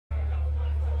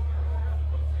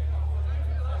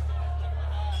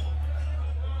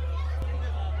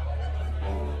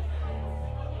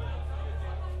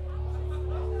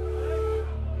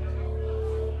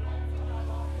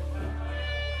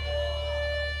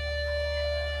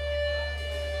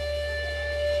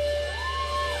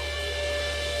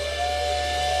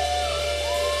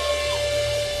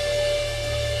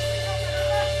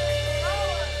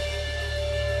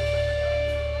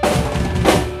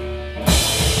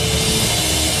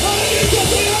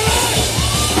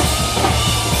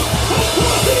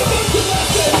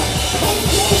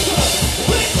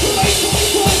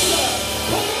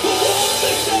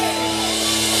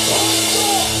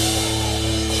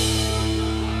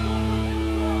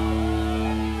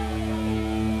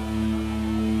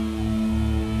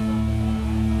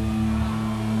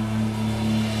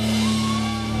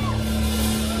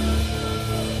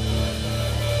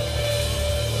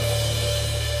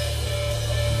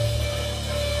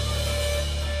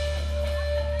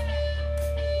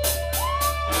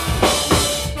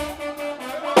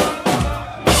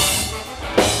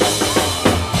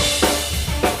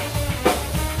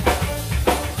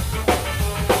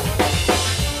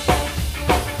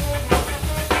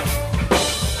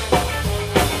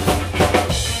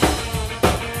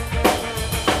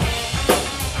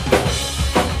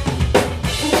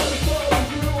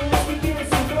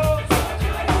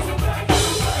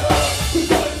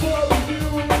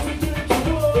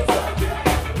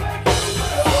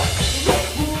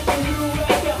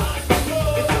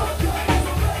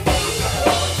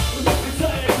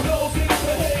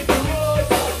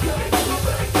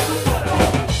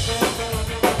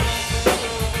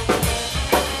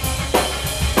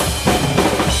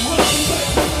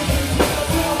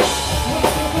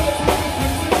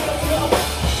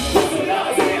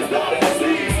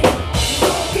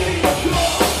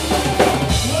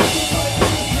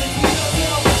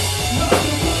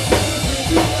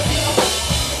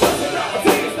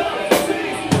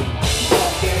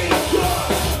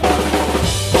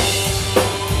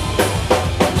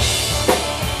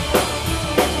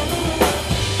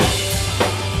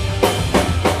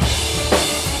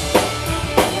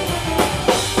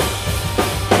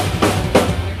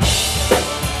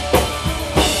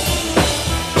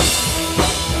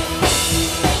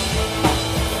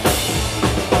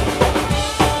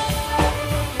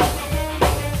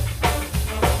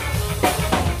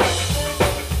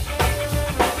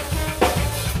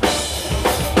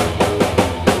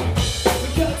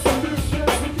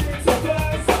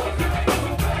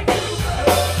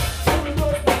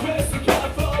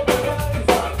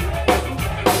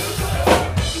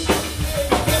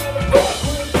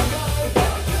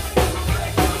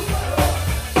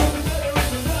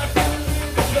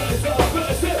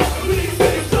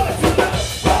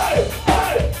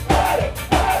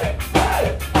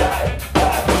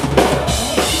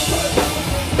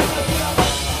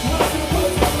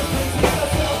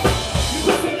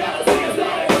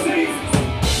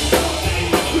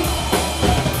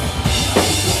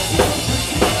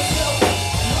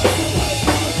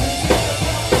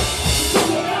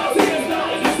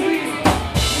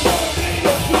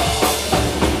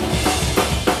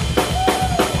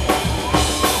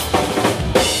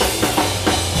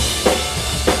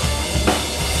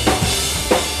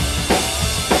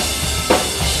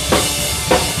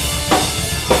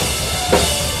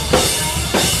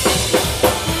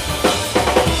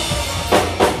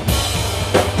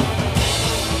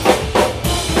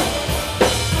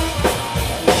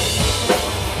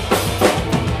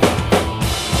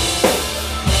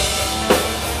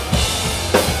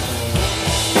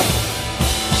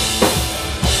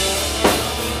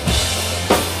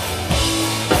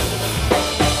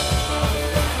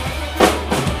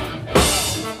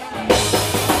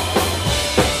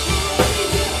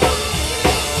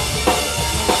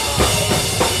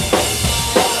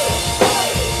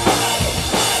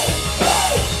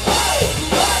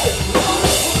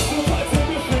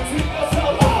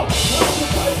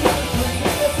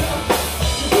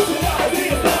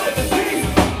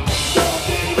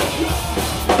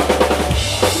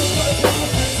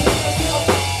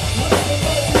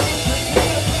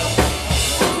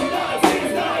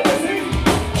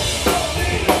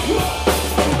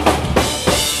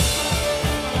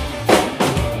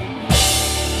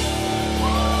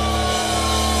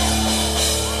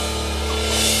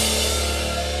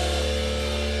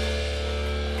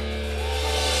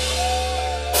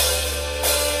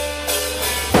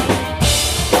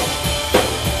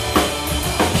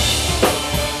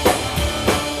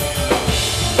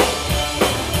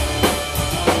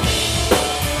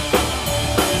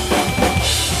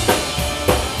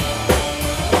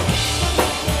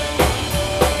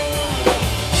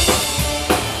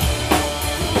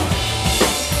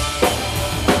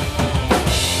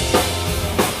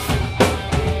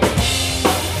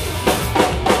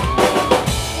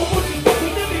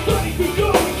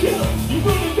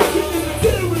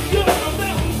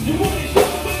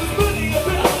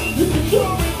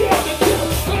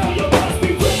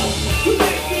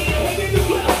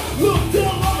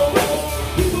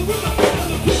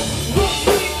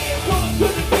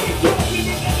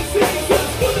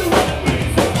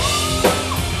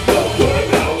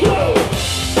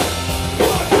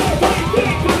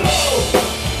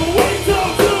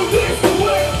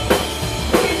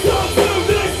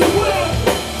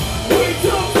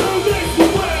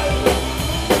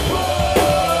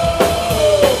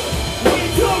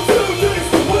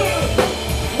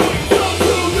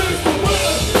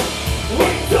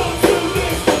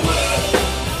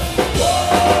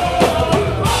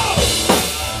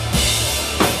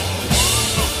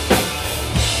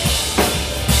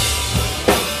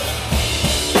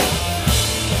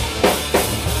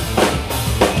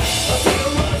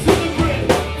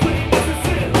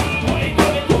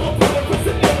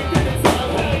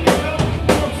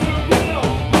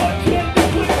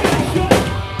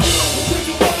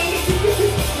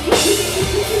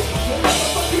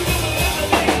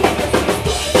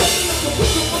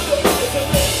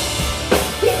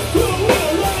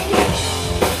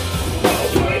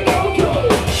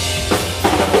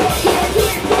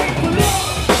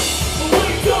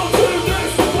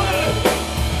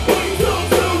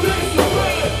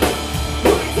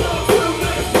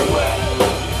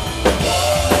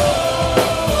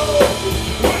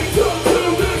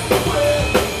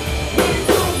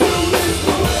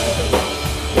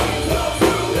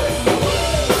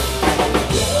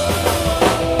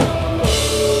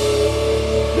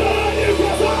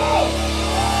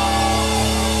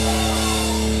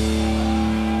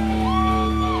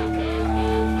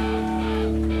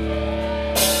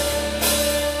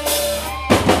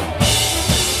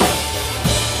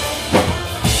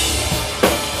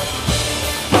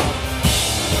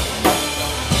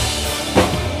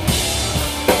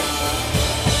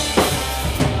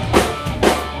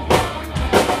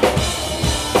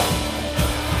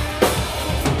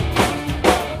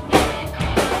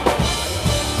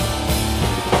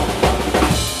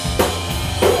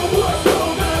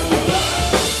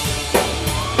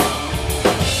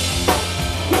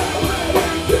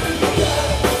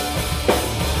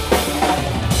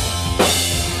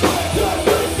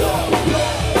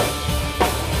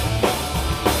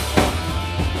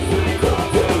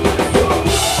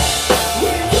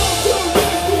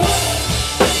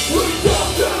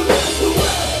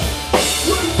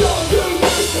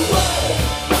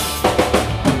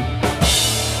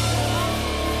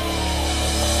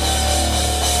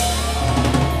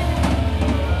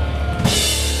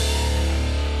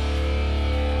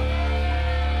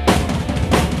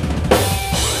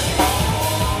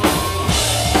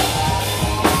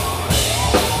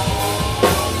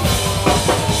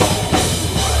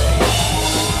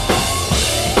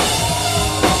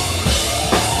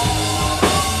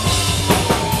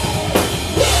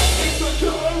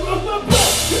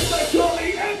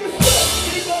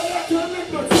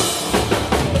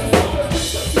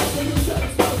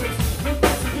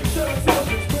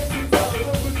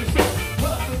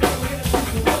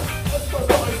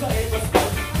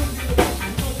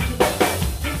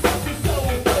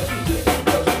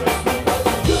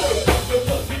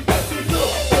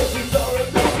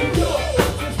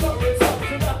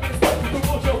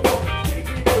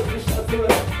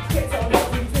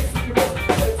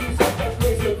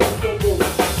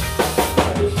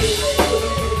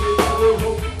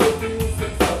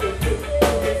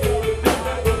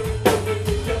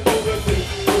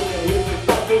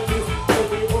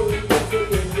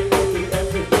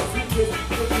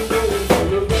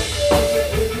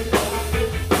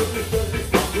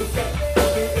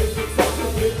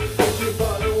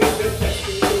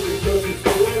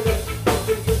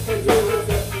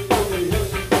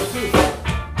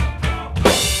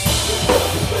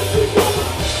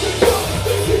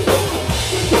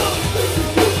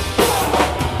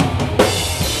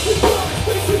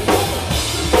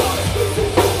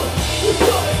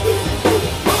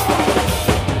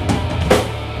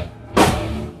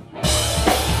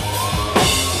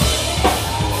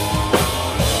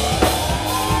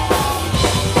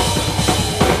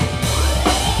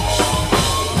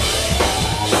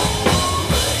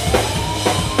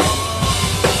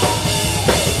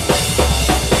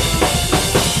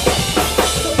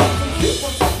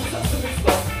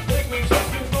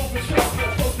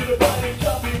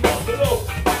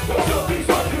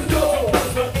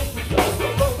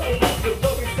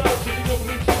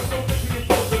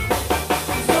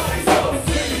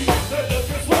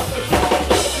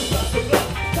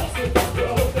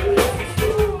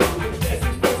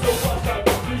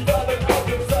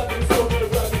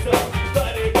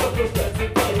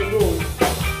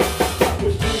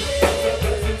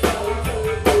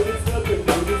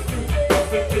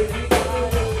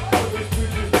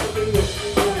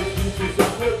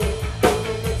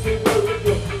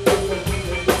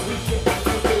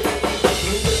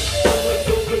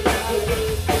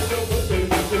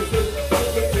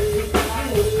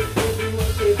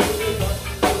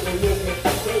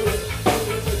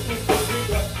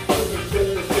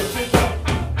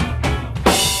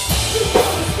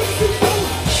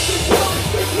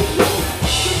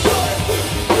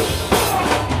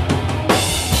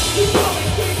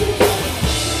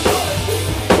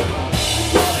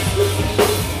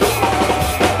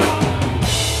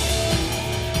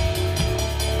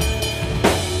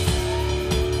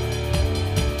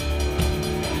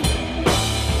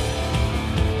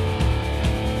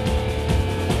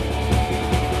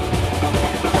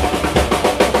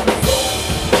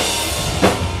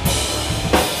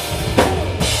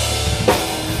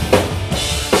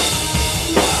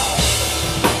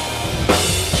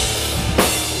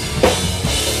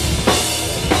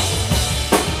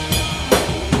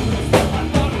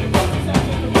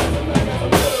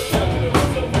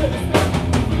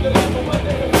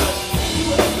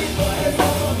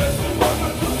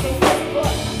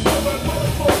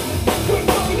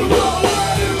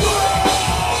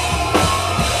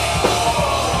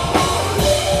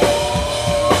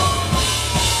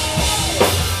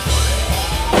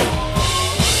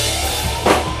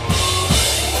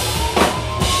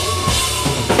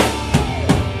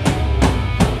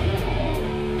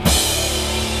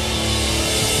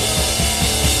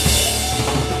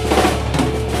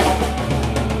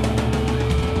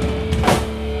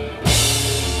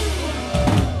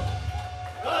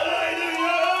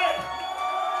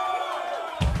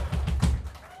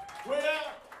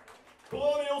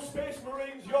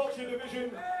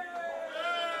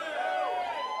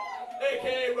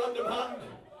aka Random Hand.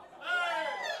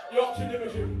 Yorkshire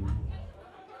Division.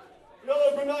 You all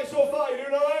have a good night so far, you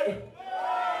doing alright?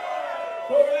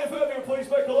 Don't get any further, please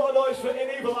make a lot of noise for In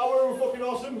Evil Hour, who are fucking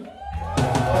awesome.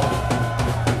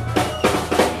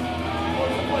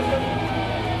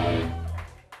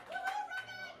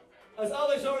 As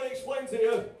Alice already explained to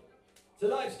you,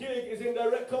 tonight's gig is in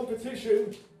direct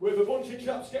competition with a bunch of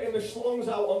chaps getting the schlongs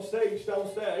out on stage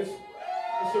downstairs.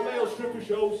 It's a male stripper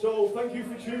show, so thank you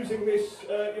for choosing this,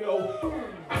 you know.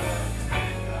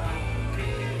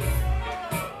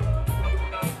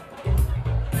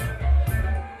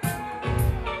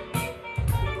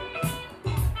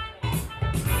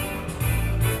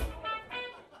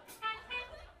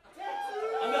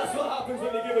 And that's what happens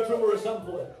when you give a drummer a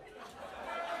sampler.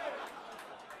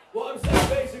 What I'm saying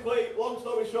basically, long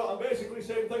story short, I'm basically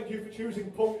saying thank you for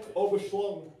choosing punk over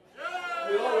schlong.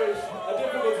 It's always a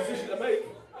difficult decision to make.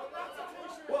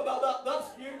 What about that?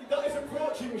 That is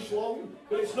approaching schlong,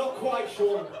 but it's not quite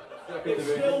schlong.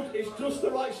 It's just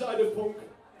the right side of punk.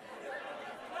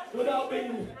 Without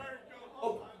being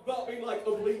like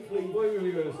obliquely. What were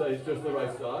you going to say? It's just the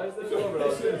right size? That's what I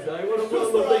was going to say. It's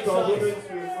just the right size.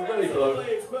 We're very close.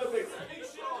 It's perfect.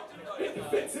 It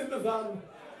fits in the van.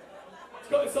 It's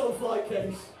got its own flight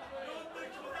case.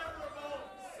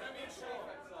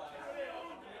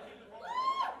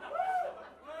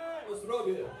 What's wrong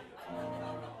with you?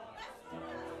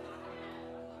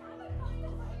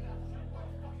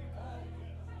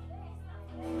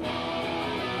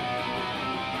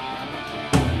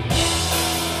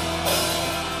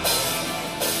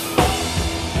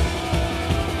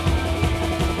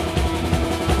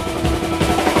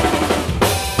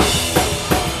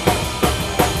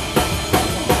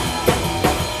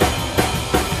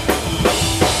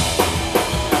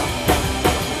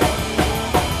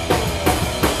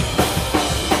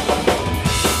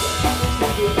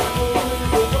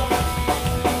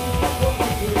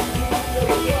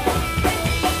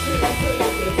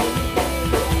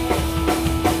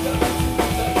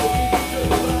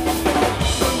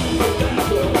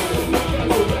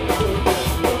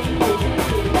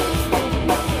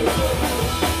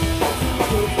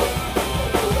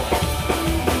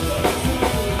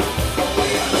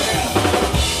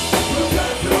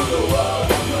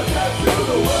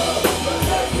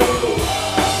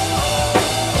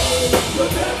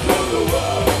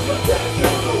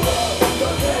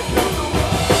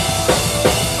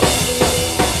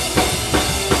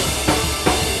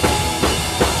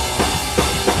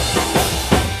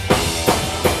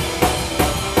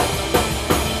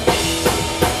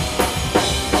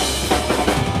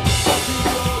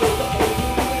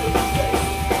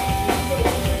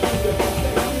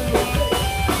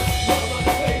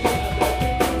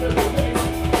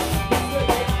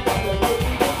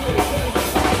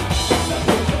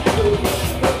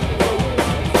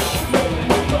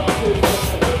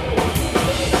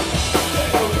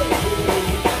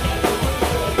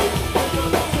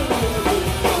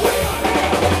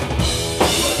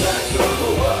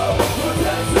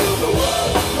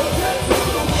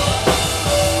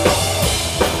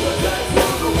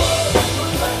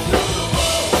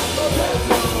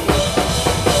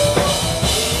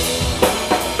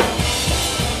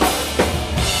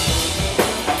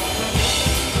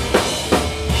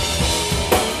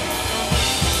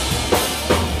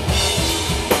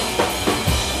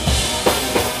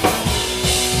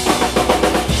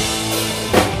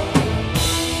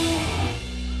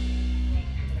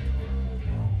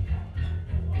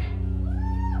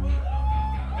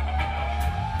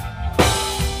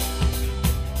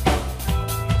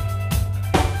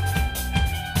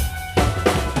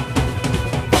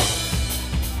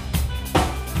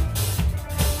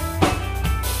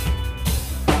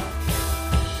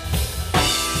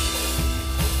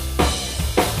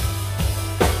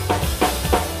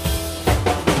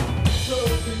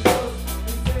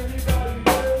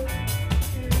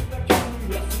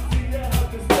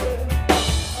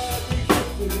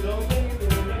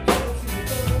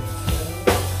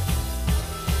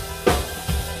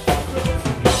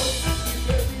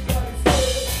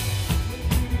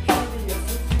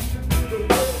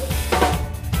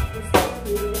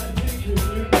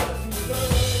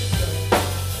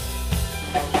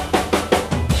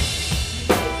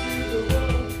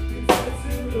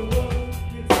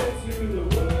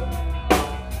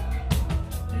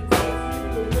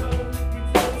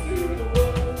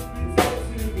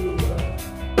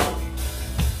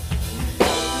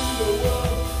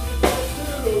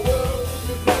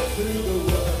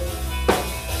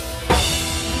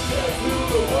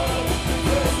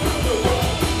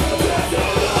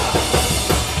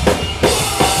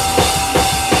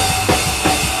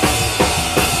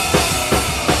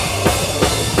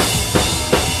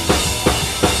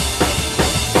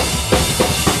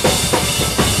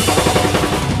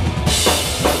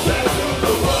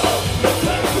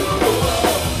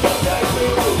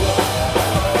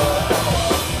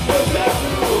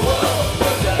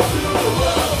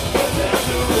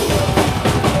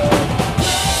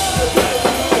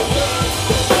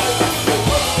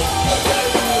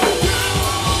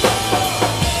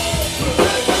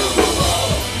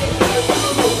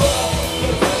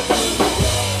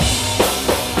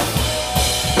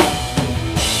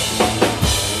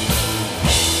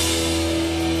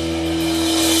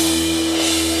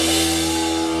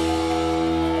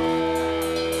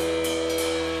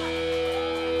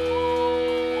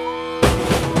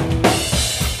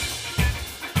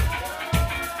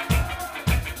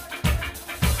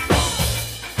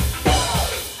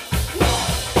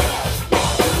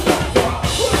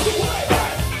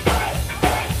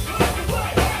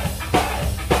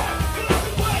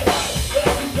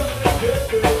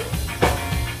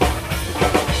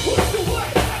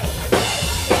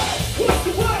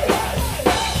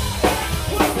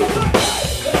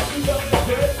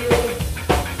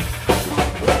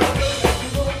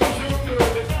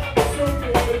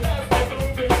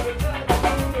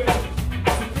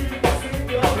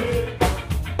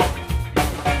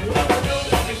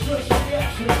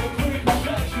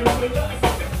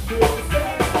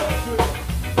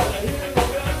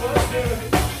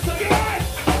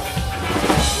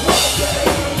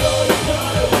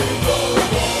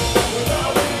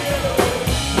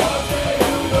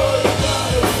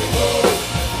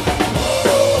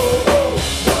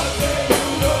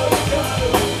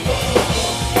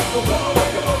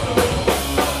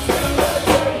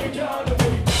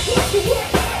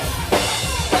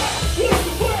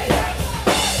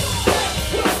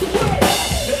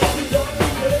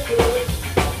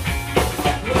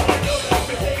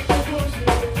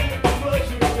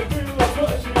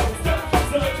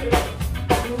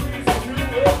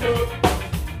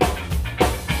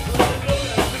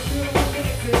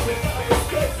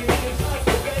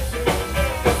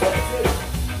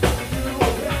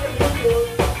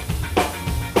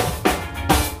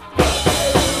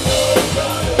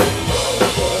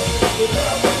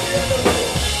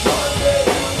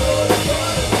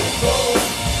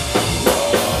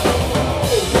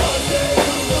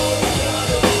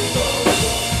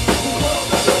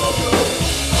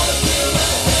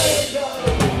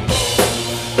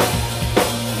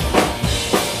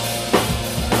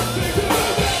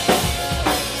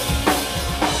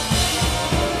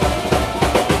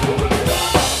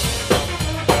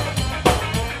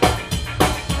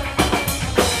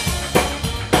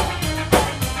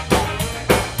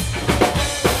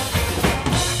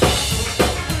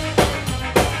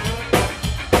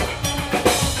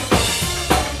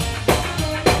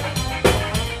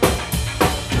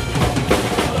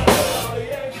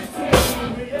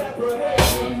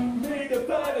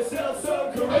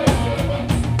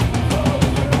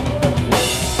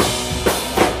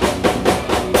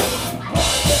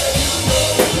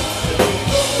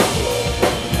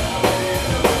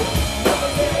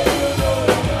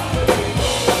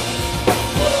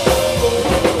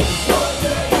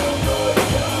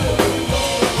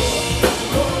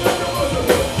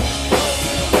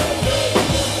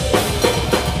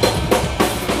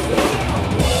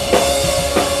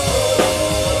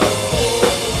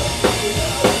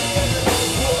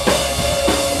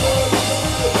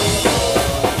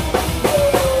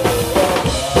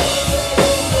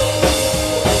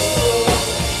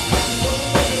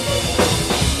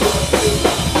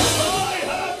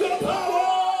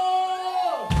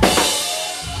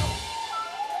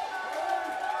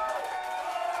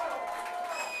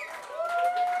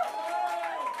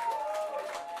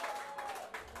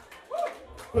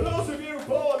 For those of you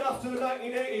born after the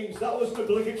 1980s, that was an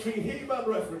obligatory He-Man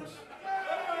reference.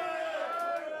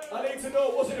 I need to know,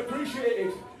 was it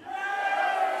appreciated?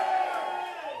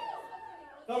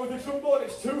 Now with the trombone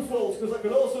it's twofold, because I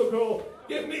could also go,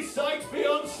 give me sight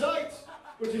beyond sight,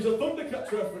 which is a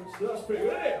Thundercats reference, so that's pretty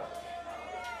good, isn't it?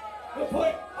 The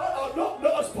point, not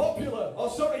as popular, oh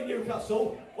sorry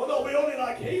Newcastle, although we only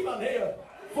like He-Man here.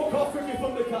 Fuck off with your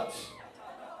Thundercats.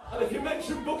 And if you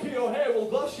mention Bucky O'Hare, we'll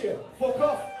blast you. Fuck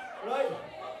off, right?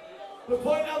 The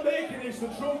point I'm making is the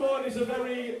trombone is a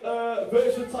very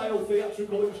versatile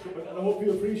theatrical instrument, and I hope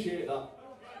you appreciate that.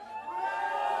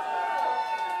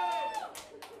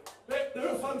 They're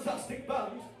a fantastic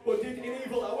band, but did In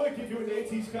Evil Hour give you an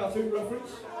 80s cartoon reference?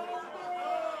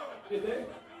 Did they?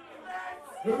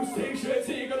 Whose t-shirts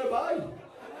are you going to buy?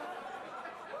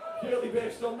 Purely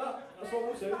based on that, that's what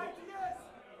I'm saying.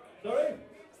 Sorry?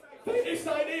 Faintest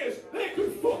ideas, they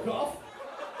could fuck off.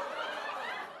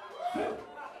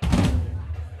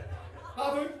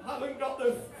 Haven't got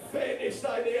the faintest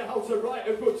idea how to write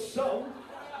a good song.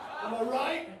 Am I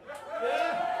right?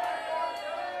 Yeah?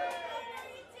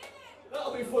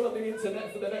 That'll be fun on the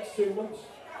internet for the next 2 months.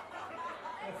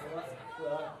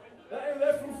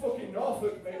 They're from fucking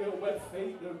Norfolk, mate, little wet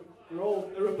feet.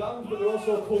 They're a band, but they're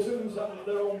also cousins and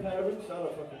their own parents. I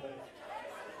don't fucking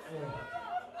know.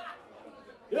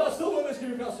 Yeah, I still love this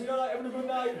Newcastle. You alright, having a good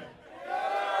night?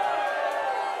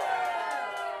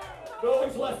 No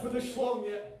one's left for the schlong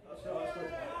yet. That's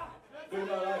good. Doing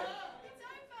alright.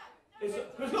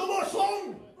 There's no more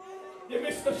schlong! You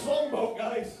missed the schlong boat,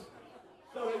 guys.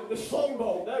 Sorry, the schlong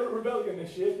boat. They're a rebellion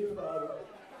this year. Keep an eye on it.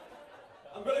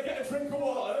 I'm going to get a drink of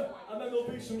water, and then there'll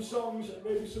be some songs and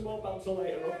maybe some more banter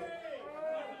later on.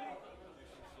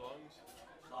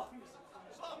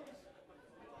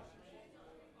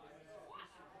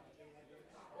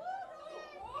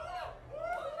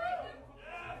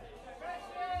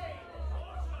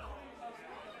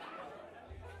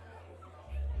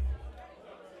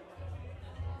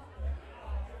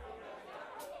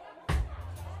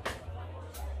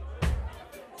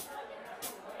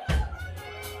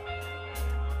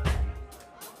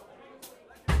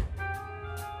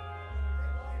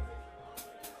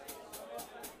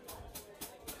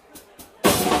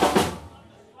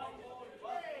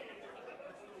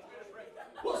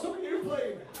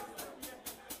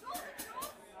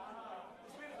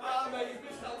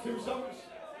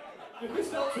 You've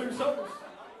missed out 2 songs.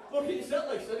 Look at your set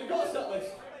list. Have you got a set list?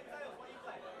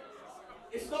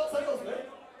 It's not titles, mate.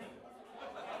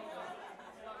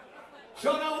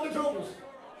 Sean out on the drums.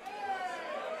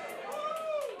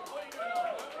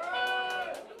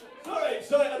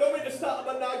 Sorry, I don't mean to start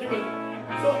an argument.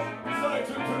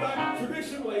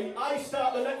 Traditionally, I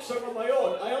start the next song on my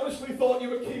own. I honestly thought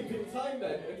you were keeping time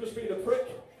then and just being a prick.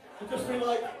 And just being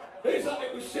like, here's how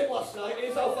it was shit last night,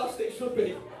 here's how fast it should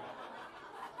be.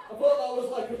 I thought that was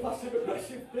like a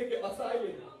passive-aggressive thing at my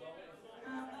timing.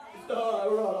 It's alright,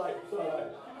 we're alright, it's alright.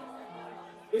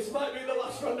 This might be the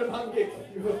last Random Hand gig.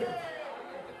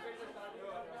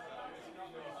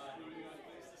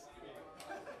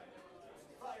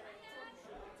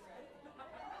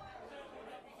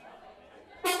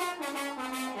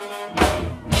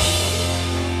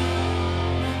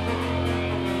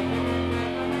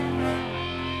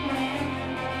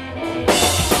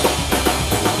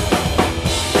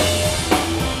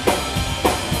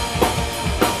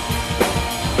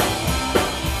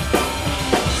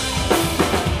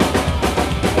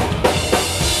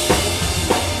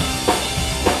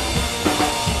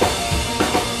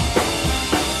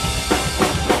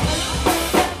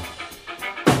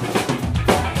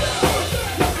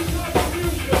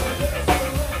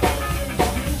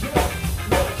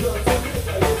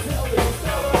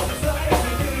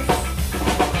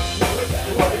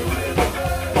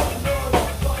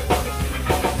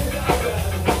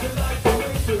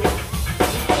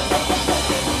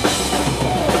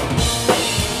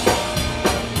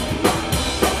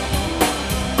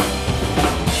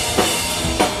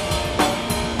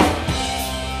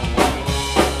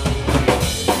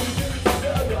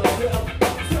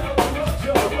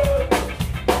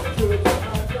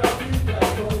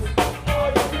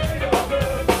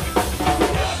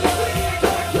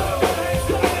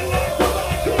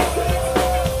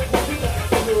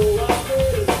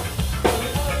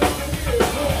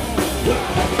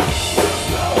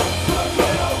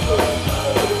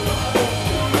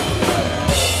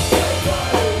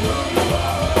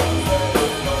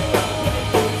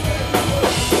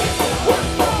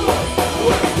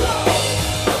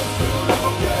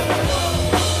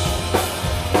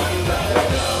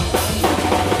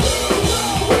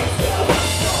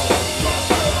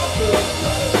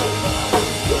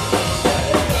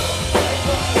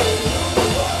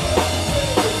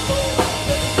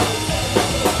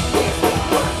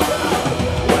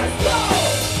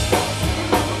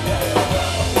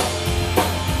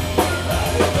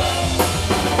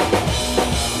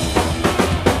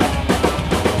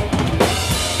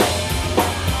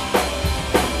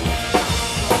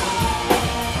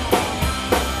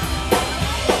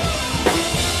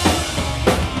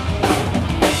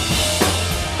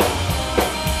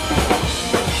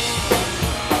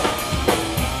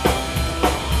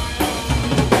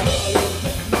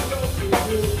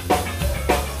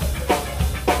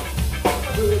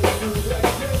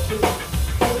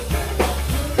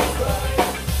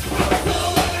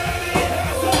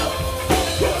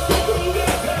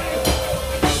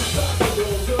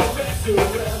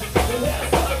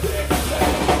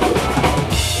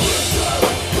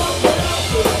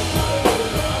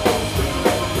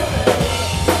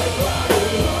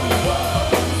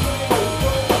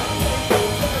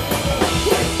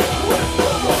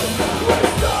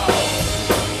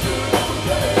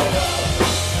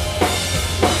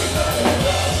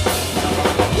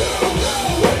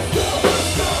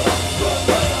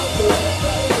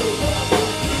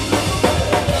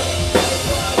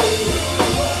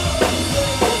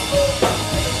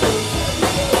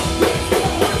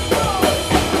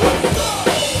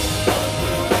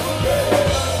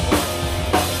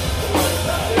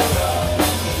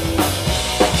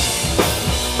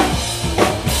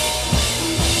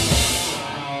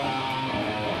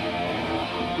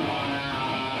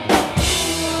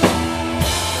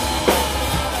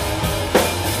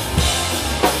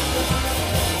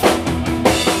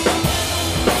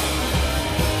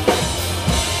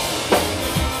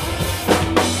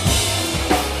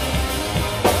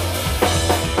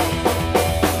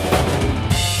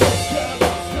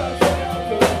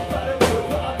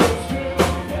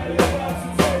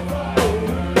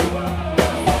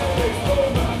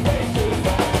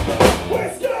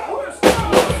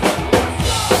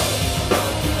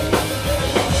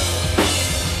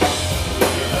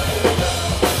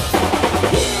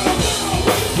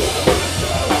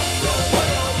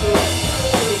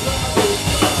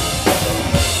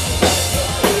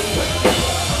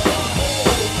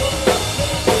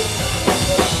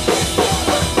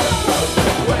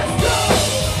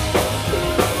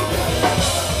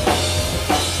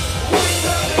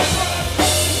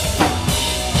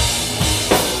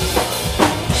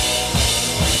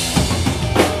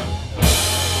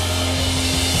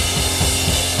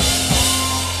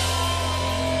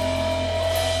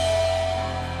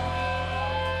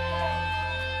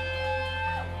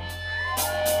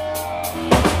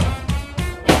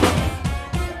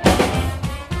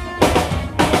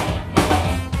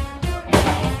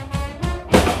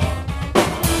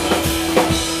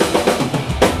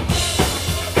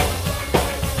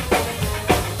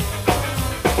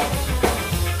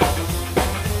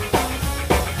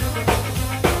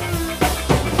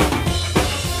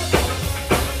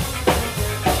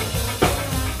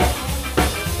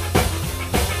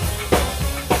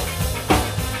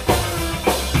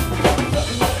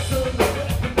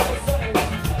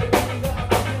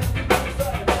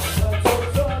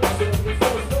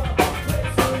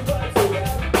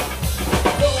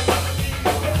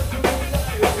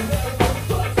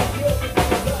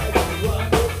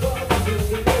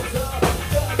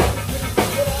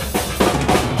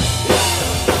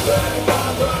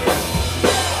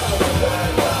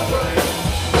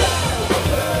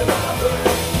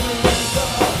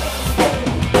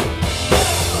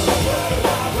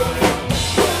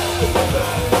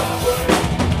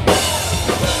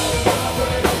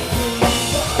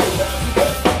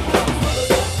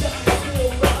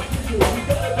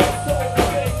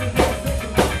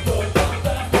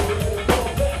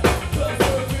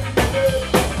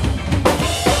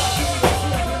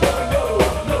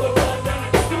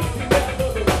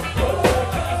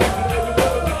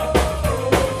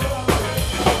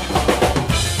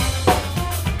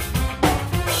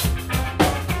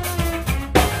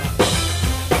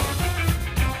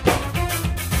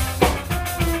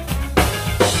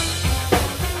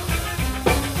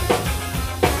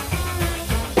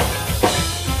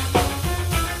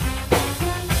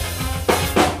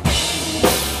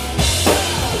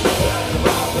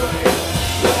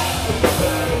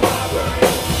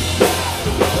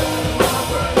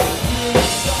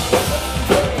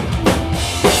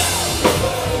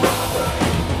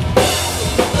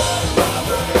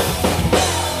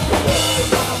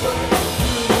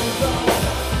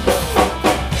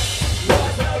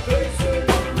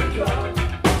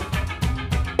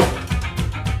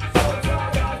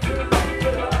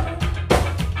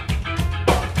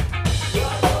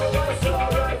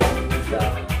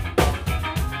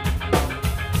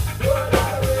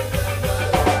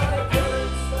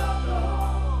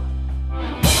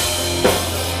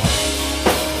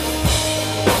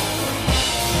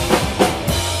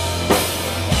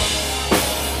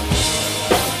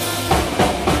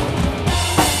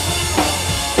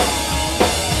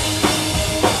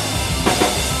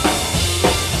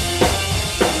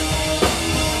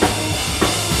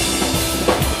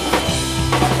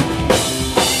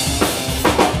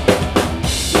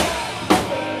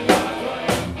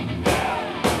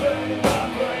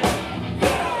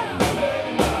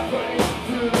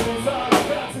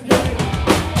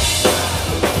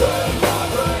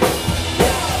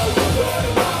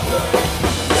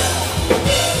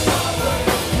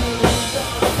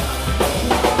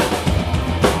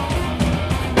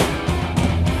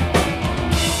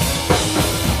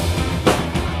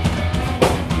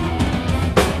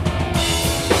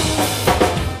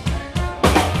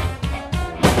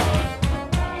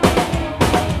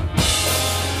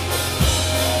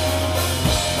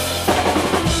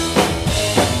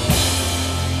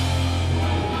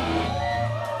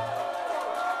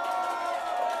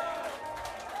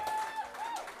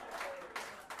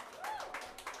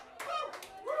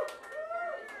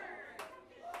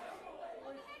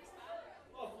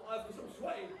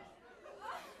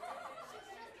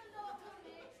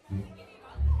 No,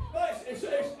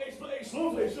 it's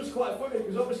lovely, it's just quite funny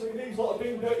because obviously these lot are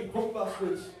being dirty punk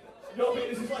bastards. You know what I mean?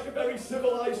 This is like a very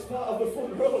civilised part of the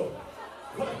front row.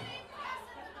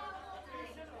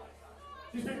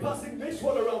 She's been passing this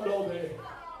one around all day.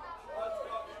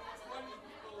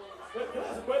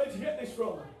 Where did you get this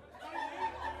from?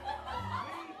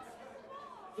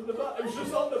 From the bar? It was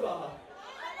just on the bar.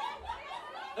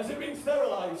 Has it been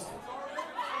sterilised?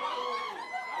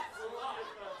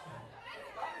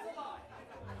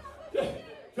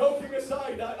 Joking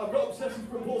aside, I've got obsessive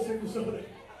compulsive disorder.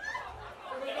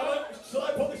 Shall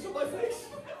I put this on my face?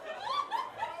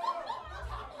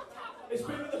 It's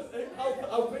been in the...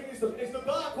 How clean is the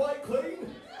bar quite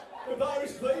clean? The bar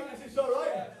is clean, is it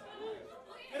alright?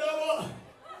 You know what?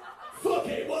 Fuck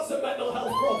it, what's a mental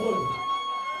health problem?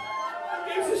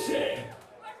 Who gives a shit?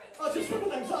 I'll just have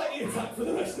an anxiety attack for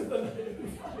the rest of the night. It'll be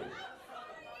fine.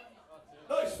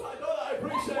 No, it's fine. No, I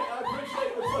appreciate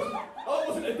the present. I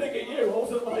wasn't a dig at you. I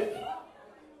wasn't like...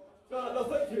 No,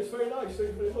 thank you. It's very nice. Thank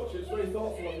you very much. It's very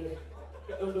thoughtful of you.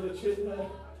 Get under the chin there.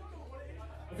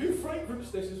 Have you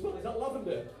fragranced this as well? Is that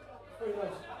lavender? Very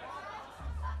nice.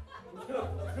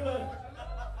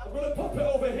 I'm gonna pop it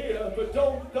over here, but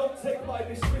don't take my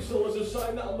dismissal as a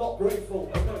sign that I'm not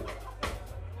grateful. Okay.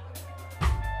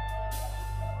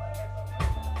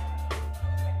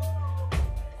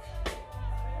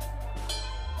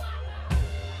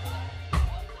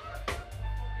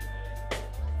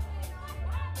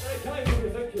 Very kind of you,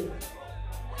 thank you.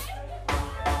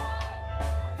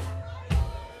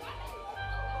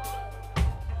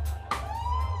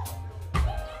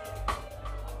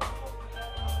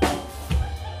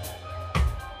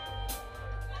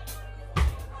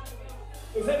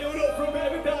 Is anyone up for a bit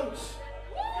of a dance?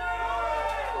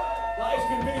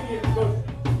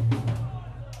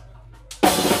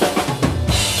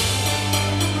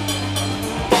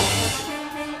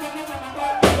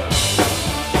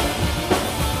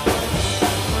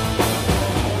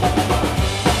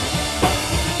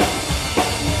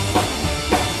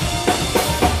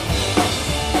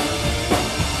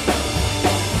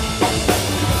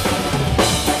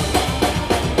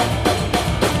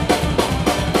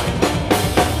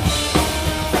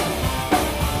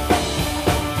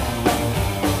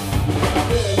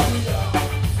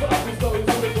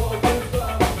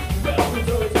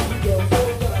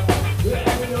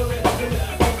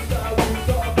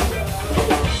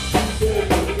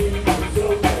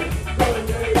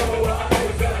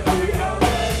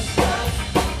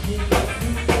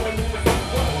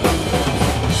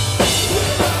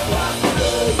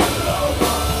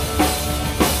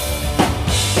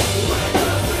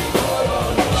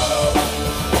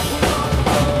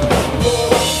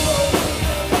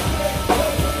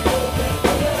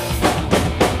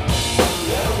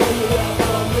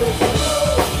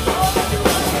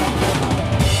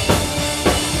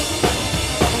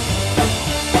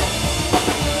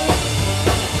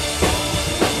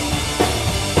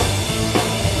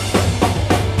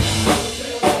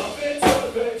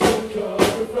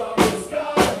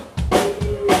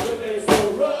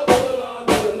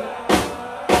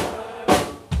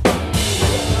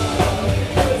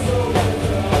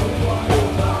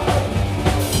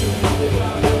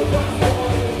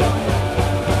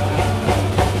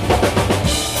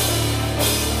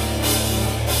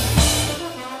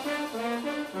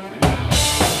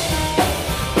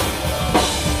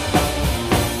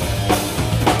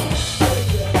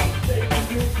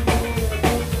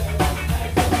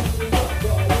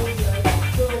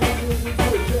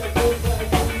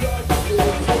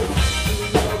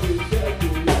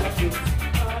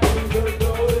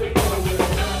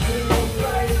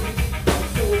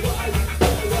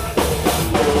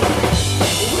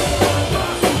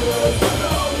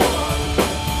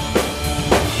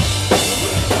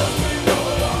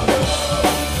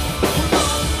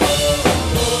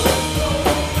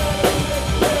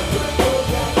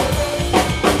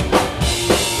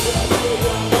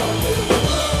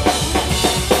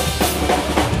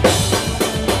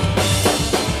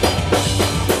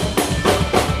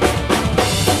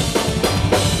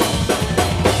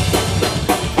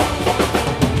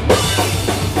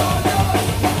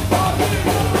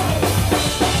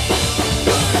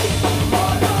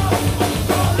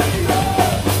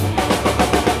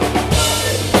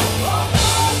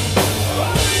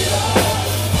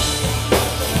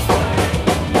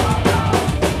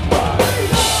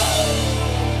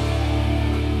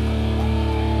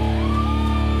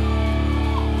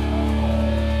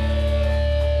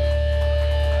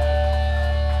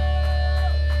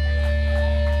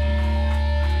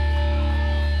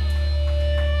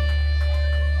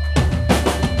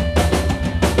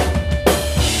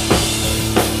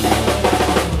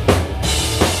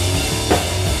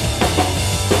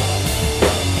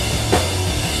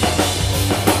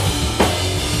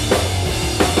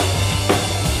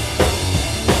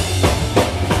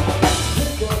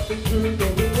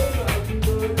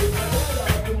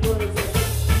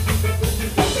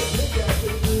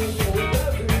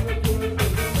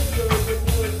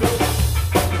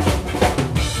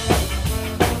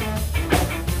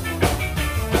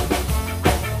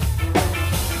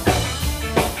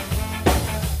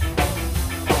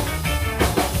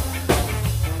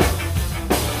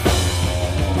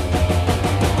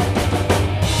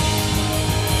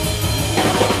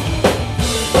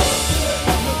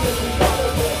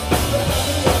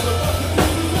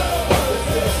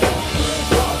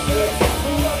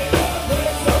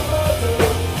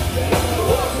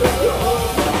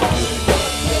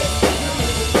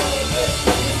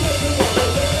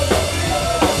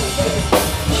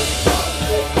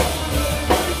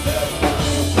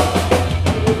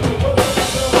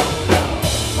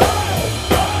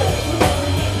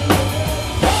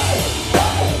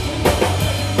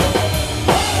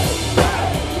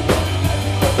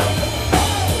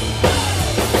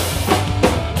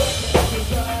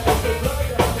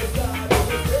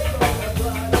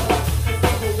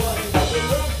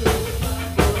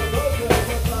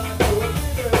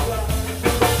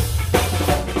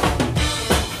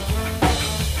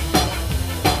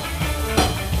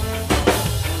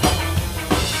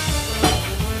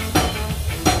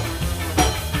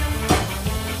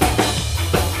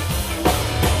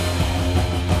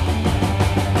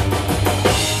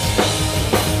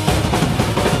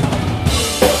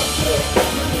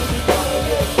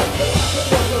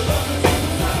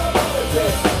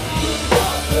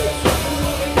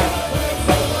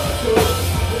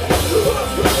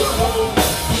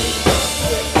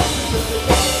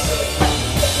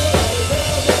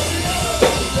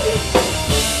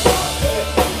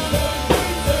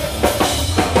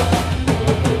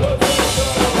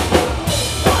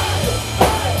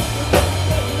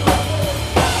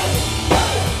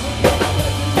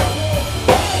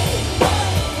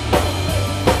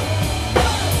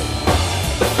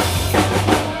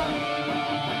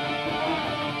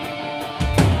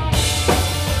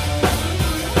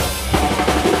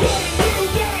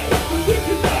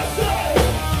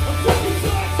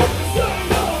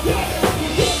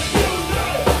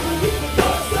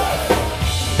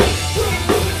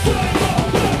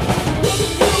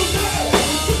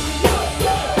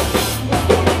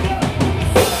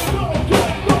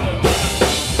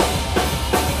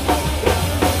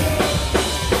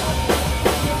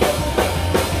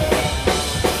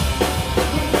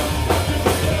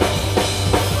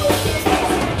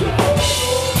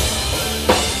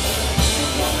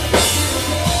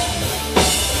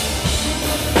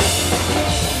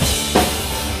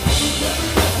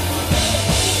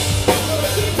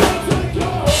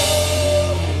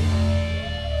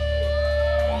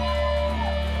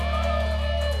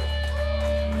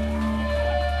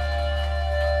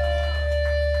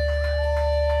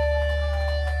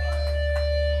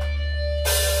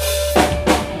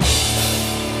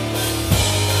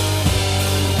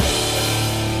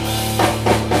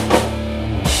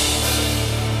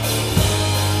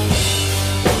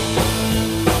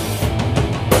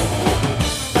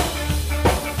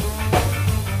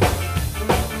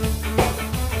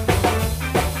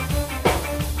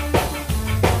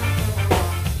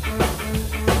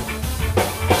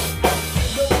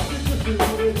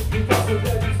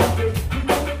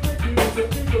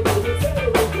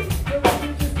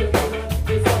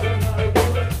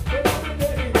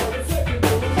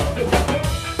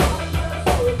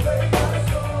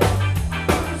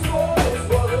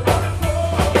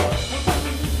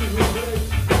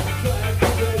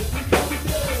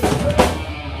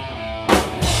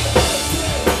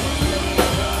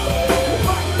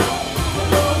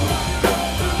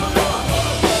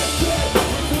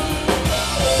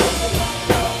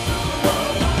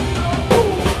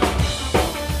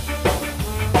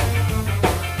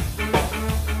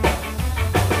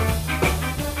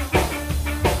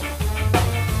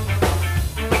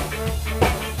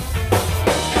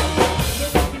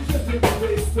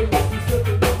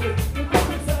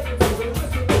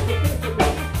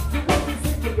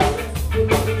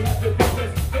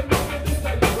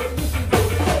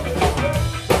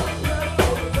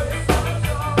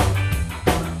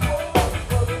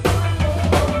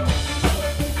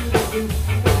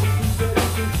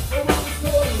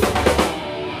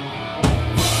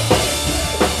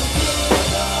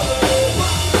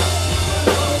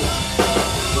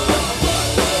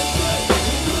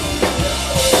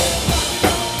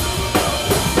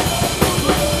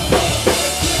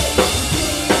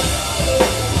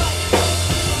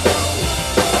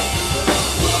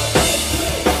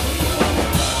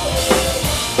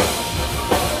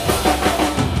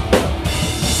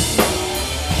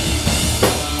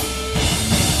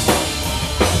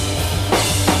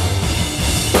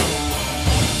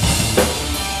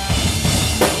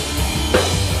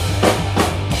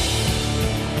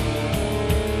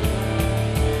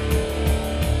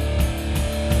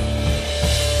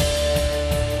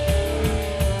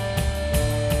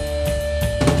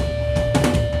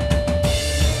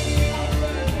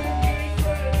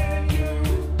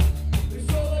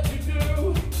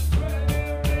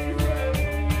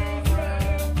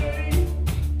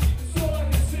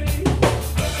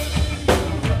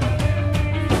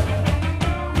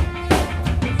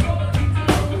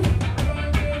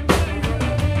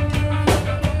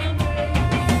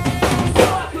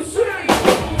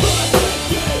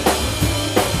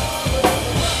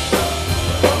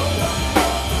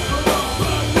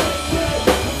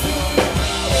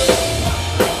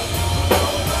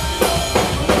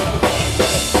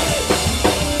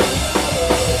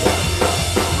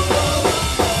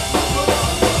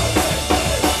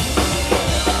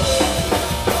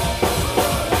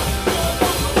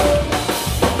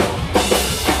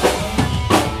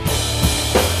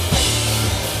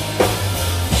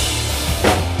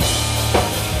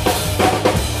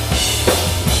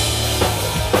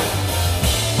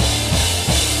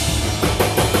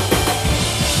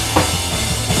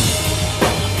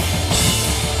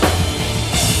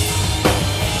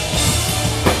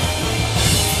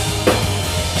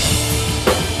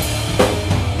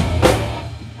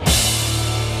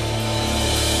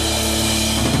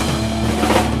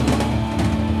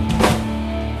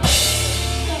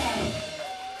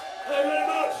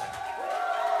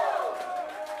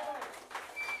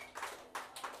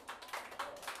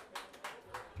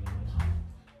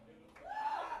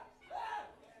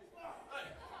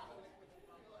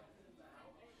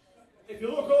 if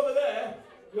you look over there,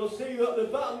 you'll see that the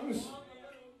bands,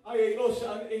 i.e. us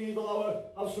and Evil Hour,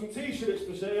 have some t-shirts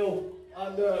for sale,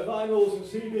 and vinyls and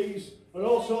CDs, and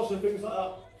all sorts of things like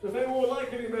that. So if anyone would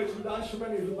like any merchandise from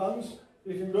any of the bands,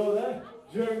 you can go there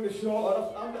during the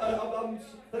show.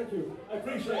 Thank you, I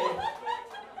appreciate it.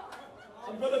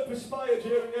 I'm going to perspire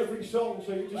during every song,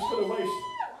 so you're just going to waste,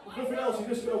 if nothing else, you're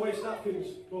just going to waste napkins.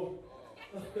 But,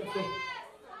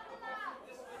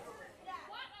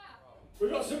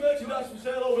 we've got some merchandise for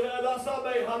sale over there. That's our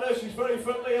mate Hannah. She's very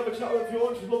friendly. Have a chat with her if you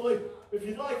want. She's lovely. If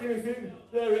you'd like anything,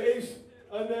 there it is.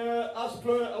 And as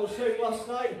per I was saying last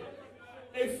night,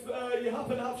 if you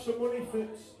happen to have some money for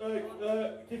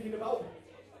kicking about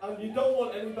and you don't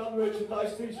want any band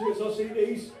merchandise, t-shirts or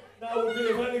CDs, now would be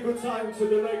a very good time to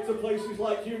donate to places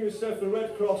like UNICEF, the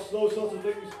Red Cross, those sorts of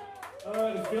things.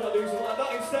 If you feel like doing something like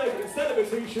that instead of a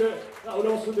t-shirt, that would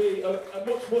also be a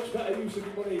much better use of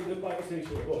your money than buying a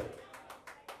t-shirt. But,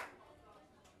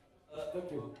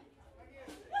 thank you.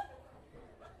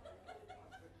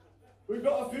 We've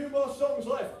got a few more songs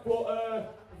left, but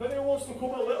if anyone wants to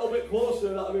come a little bit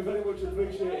closer, that would be very much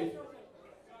appreciated.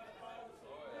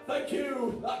 Thank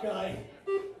you, that guy.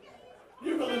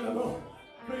 You got the memo.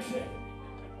 Appreciate it.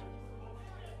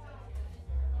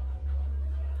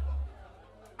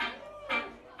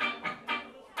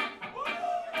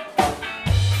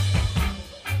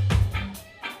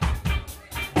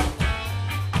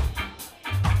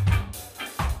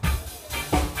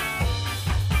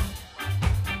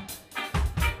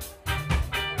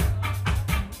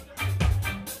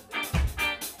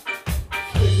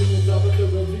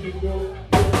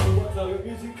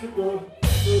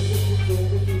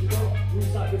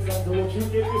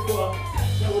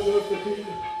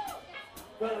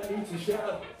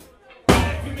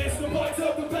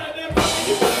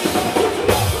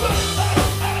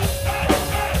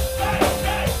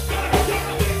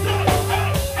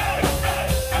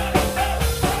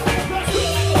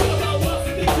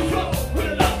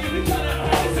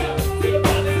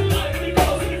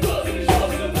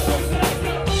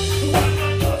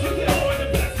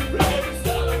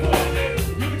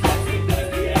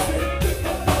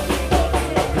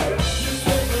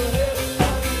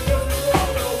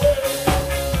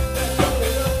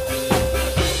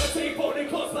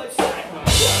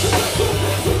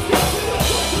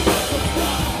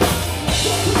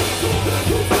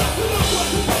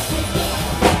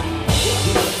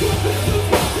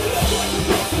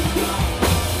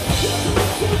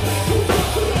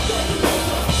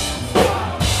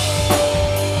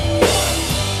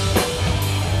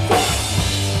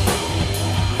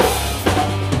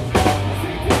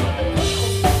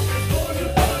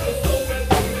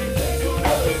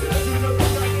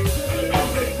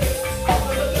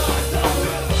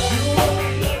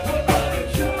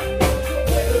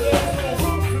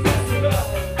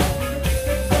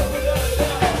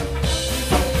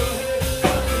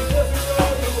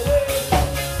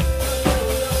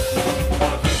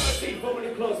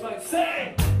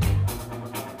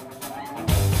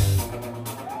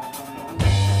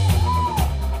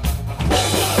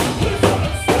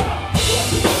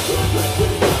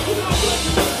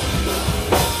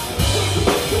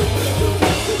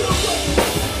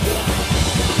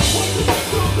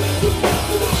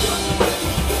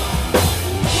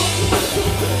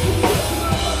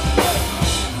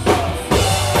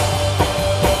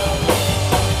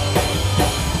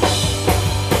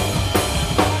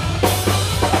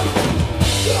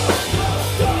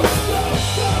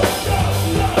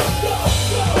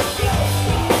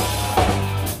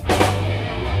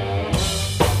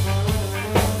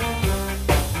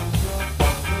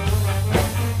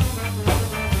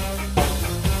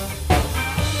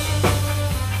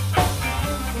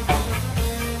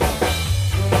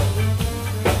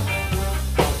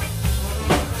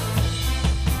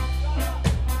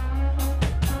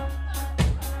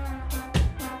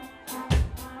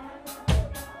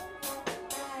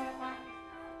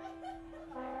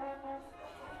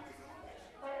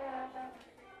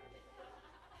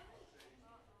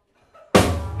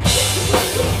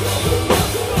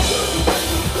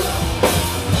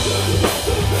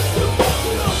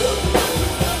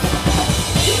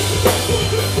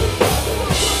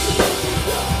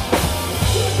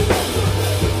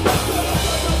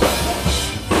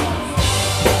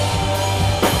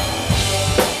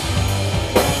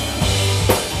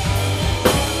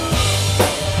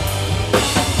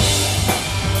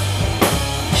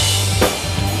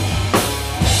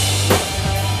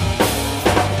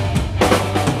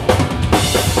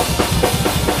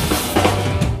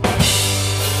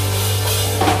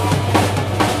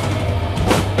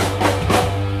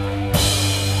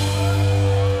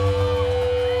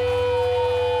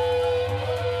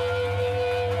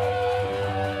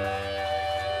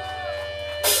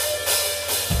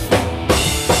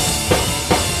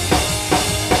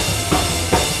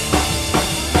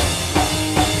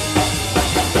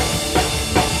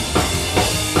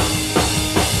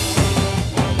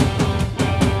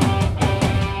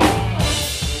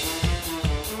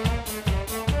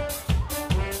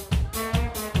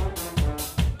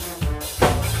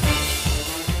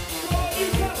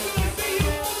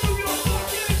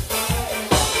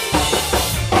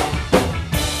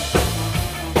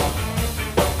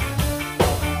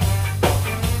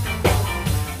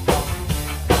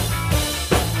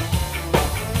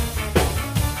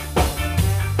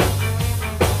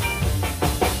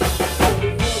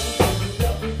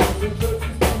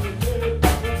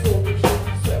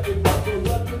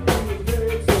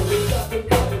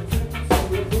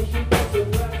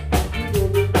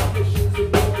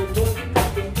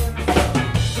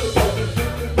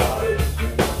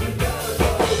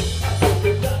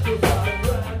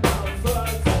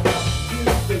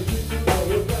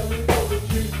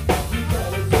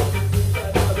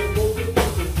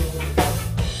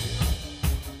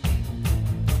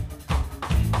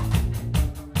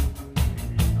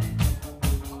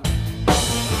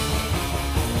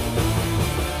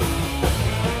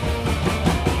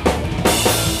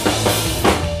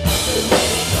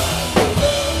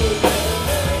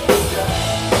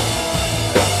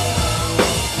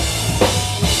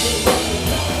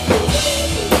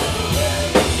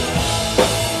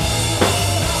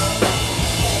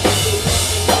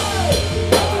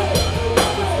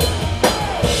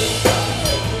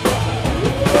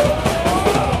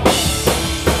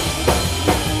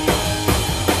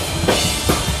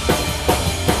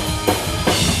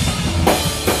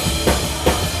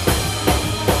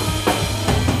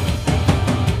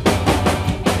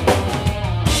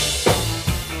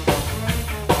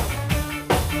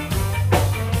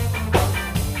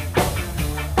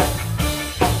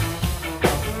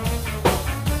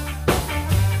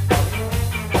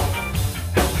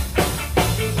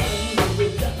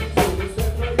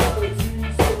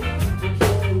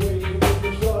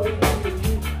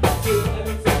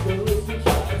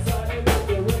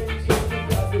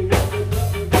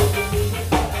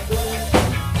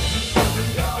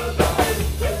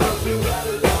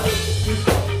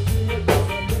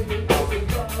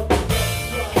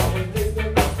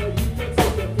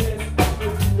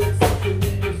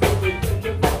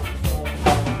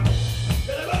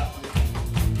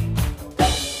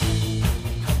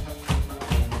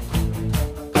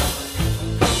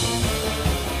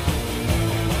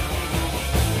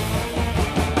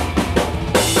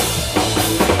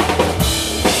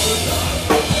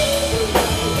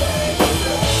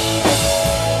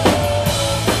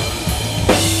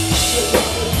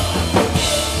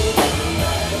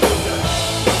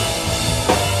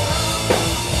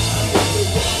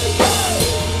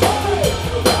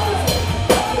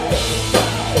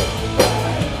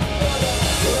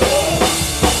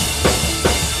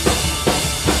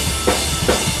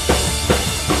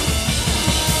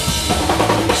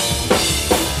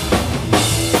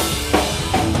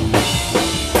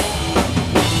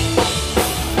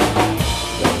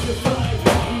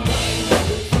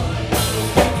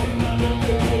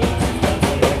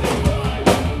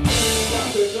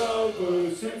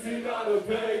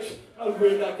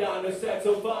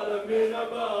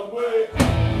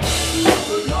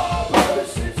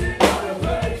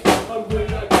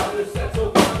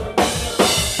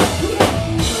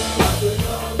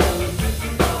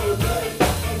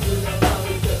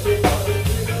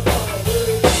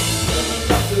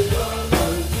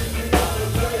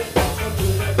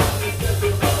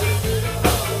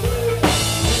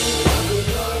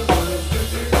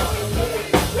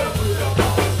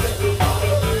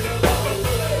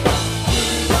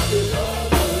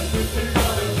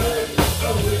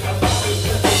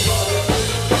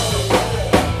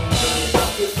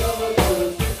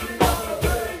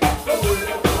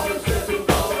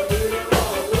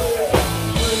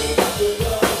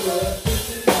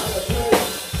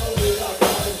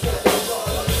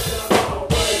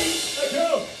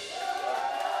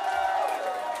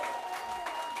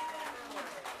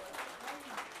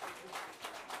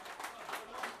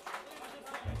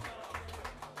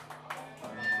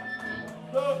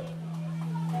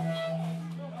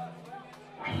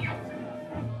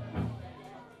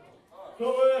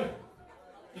 So,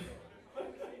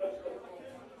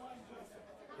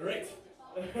 great.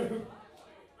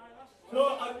 So,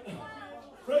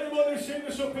 for anyone who's seen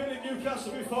this up here in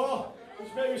Newcastle before,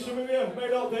 which maybe some of you may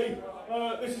not be,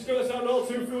 this is going to sound all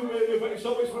too familiar, but it's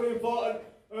always very important.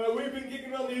 We've been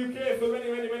gigging around the UK for many,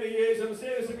 many, many years, and I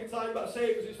say this every time, but I say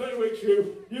it because it's very, very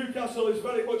true. Newcastle is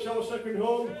very much our second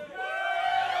home.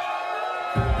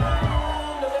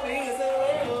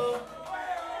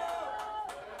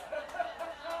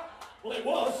 Well, it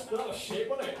was, but that was shit,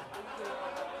 wasn't it?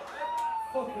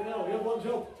 Fucking hell, we had one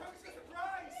job.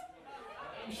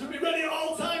 You should be ready at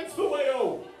all times for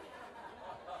Howe.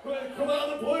 Come out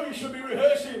of the blue, you should be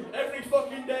rehearsing every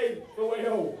fucking day for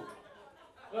Howe.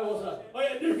 Where was that? Oh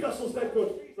yeah, Newcastle's dead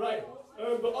good. Right.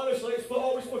 But honestly, it's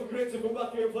always fucking great to come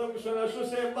back here and play with us. And I was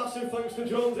just saying massive thanks to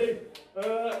Jonesy,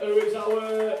 who is our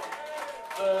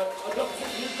adopted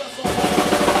Newcastle.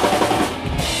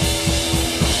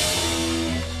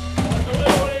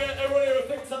 Everyone here, I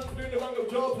think Sam's doing a bang up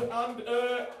job. And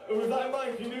with that in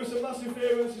mind, can you do us a massive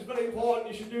favour? This is very important.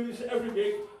 You should do this at every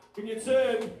gig. Can you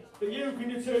turn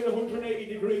 180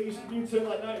 degrees? Can you turn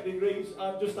like 90 degrees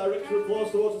and just direct your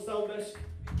applause towards the sound desk?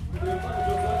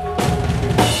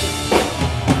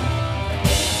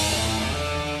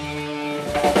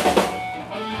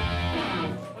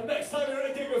 And next time you're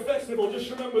at a gig or festival, just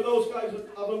remember those guys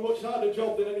have a much harder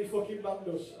job than any fucking band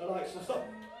does. Alright, so stop.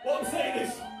 What I'm saying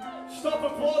is, stop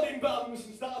applauding bands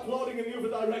and start applauding in the other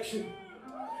direction.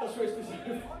 That's what it's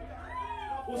designed.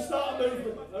 We'll start a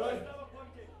movement, alright?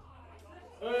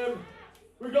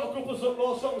 We've got a couple of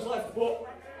more songs left, but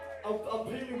I'm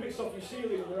peeling bits off your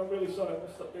ceiling and I'm really sorry, I'm going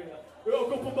to stop doing that. We've got a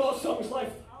couple more songs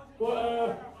left,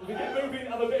 but if you get moving,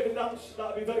 have a bit of a dance,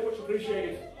 that'd be very much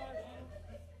appreciated.